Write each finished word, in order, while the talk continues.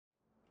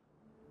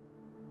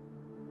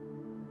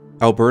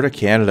Alberta,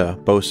 Canada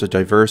boasts a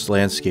diverse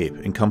landscape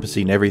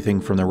encompassing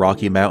everything from the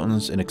Rocky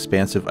Mountains and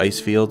expansive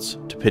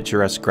icefields to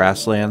picturesque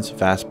grasslands,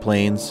 vast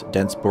plains,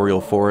 dense boreal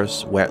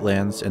forests,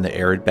 wetlands, and the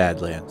arid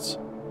Badlands.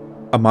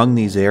 Among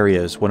these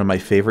areas, one of my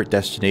favorite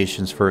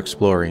destinations for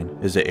exploring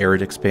is the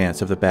arid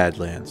expanse of the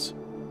Badlands.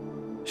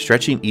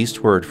 Stretching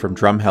eastward from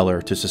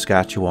Drumheller to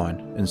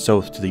Saskatchewan and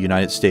south to the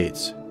United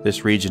States,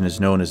 this region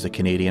is known as the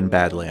Canadian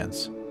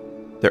Badlands.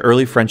 The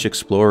early French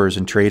explorers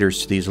and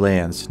traders to these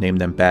lands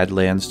named them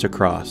Badlands to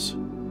cross.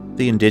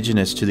 The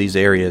indigenous to these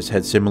areas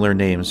had similar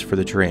names for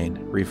the terrain,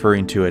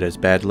 referring to it as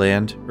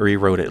badland or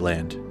eroded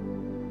land.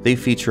 They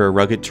feature a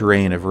rugged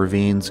terrain of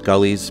ravines,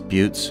 gullies,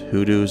 buttes,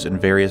 hoodoos,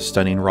 and various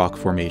stunning rock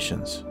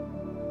formations.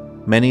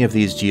 Many of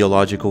these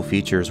geological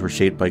features were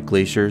shaped by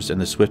glaciers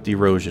and the swift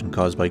erosion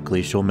caused by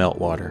glacial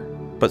meltwater,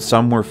 but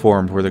some were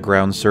formed where the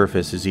ground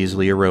surface is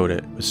easily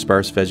eroded, with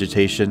sparse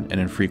vegetation and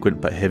infrequent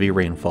but heavy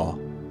rainfall.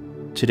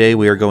 Today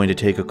we are going to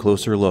take a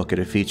closer look at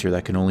a feature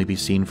that can only be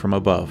seen from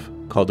above,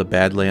 called the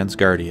Badlands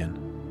Guardian.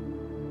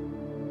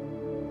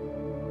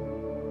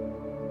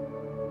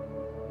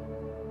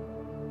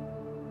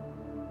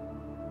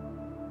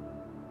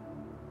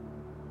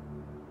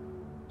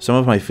 Some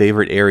of my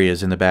favorite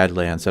areas in the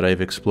Badlands that I've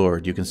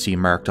explored you can see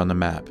marked on the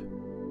map.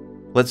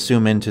 Let's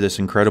zoom into this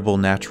incredible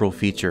natural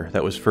feature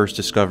that was first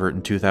discovered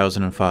in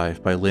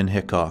 2005 by Lynn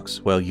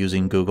Hickox while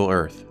using Google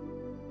Earth.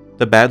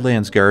 The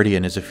Badlands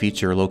Guardian is a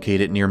feature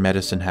located near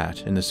Medicine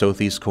Hat in the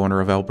southeast corner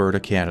of Alberta,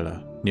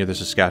 Canada, near the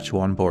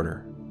Saskatchewan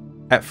border.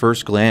 At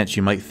first glance,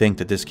 you might think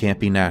that this can't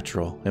be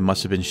natural and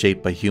must have been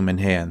shaped by human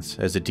hands,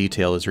 as the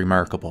detail is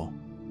remarkable.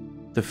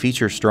 The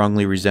feature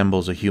strongly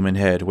resembles a human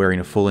head wearing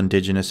a full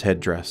indigenous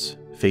headdress,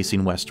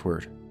 facing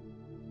westward.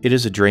 It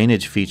is a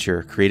drainage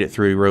feature created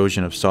through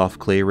erosion of soft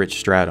clay-rich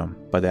stratum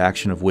by the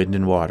action of wind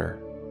and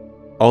water.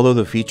 Although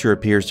the feature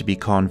appears to be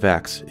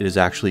convex, it is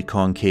actually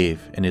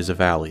concave and is a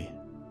valley.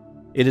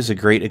 It is a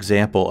great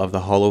example of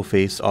the hollow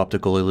face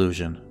optical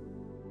illusion.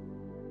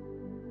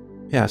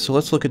 Yeah, so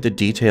let's look at the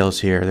details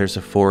here. There's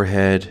the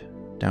forehead,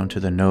 down to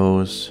the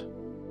nose,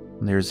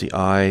 and there's the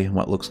eye,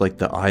 what looks like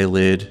the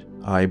eyelid,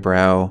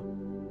 eyebrow.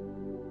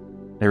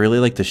 I really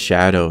like the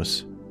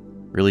shadows.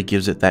 Really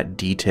gives it that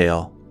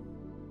detail.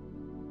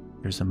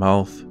 There's the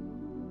mouth,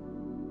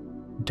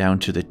 down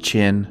to the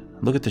chin.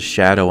 Look at the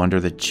shadow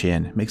under the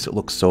chin. It makes it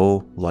look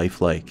so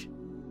lifelike.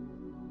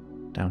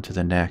 Down to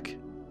the neck.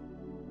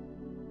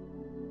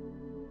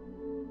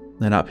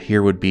 Then up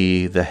here would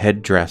be the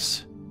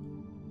headdress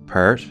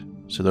part,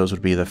 so those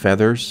would be the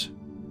feathers.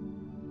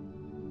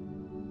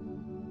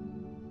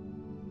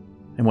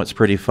 And what's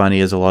pretty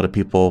funny is a lot of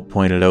people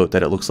pointed out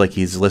that it looks like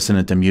he's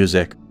listening to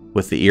music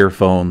with the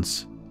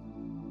earphones.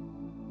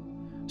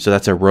 So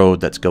that's a road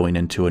that's going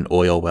into an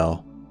oil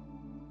well.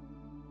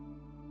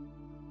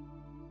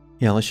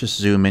 Yeah, let's just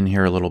zoom in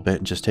here a little bit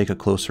and just take a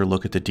closer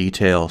look at the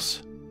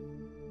details.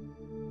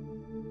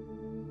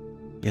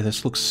 Yeah,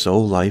 this looks so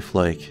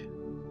lifelike.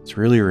 It's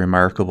really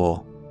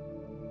remarkable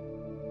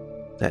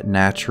that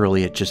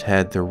naturally it just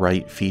had the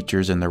right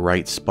features in the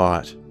right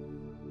spot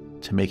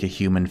to make a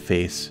human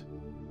face.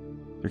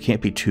 There can't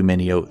be too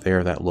many out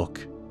there that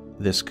look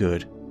this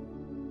good.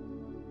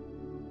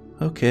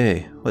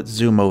 Okay, let's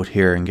zoom out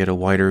here and get a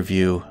wider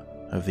view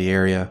of the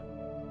area.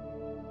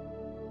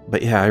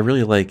 But yeah, I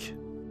really like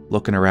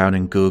looking around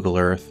in Google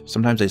Earth.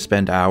 Sometimes I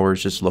spend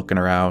hours just looking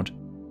around,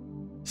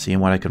 seeing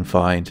what I can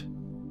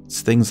find.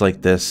 It's things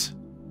like this.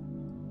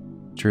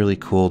 It's really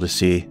cool to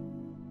see.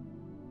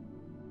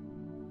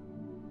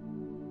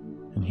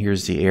 And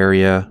here's the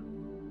area.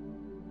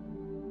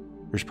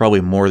 There's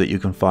probably more that you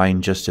can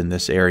find just in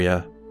this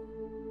area.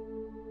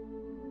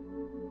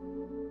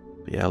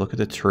 But yeah, look at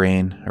the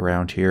terrain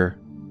around here.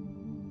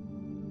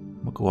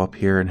 We'll go up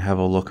here and have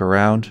a look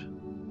around.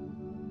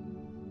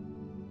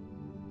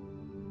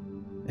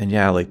 And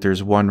yeah, like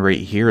there's one right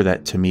here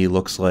that to me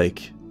looks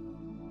like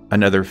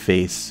another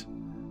face.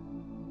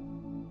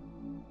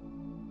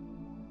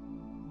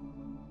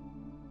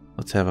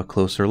 Let's have a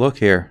closer look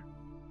here.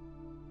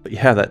 But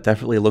yeah, that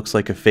definitely looks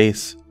like a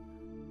face.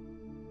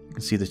 You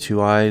can see the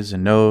two eyes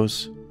and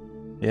nose.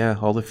 Yeah,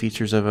 all the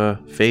features of a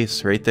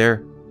face right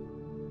there.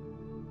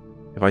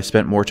 If I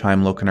spent more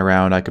time looking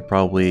around, I could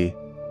probably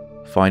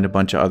find a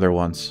bunch of other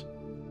ones.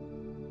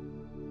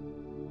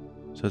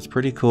 So it's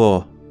pretty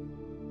cool.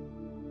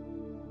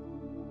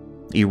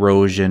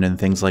 Erosion and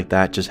things like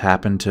that just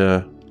happen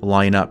to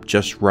line up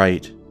just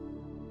right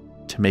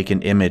to make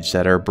an image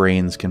that our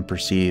brains can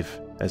perceive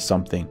as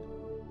something.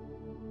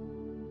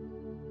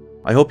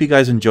 I hope you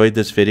guys enjoyed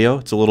this video.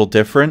 It's a little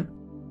different,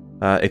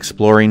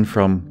 exploring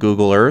from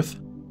Google Earth,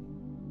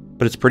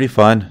 but it's pretty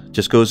fun.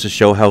 Just goes to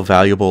show how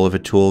valuable of a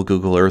tool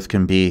Google Earth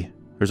can be.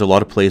 There's a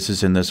lot of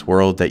places in this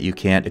world that you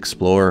can't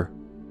explore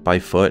by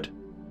foot.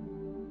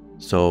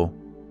 So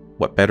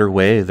what better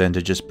way than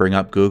to just bring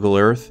up Google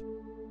Earth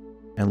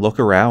and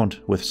look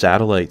around with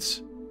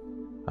satellites.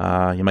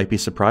 You might be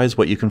surprised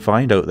what you can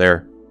find out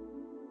there.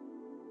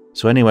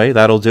 So anyway,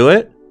 that'll do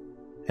it.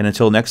 And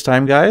until next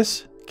time,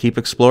 guys, keep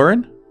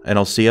exploring, and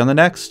I'll see you on the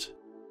next.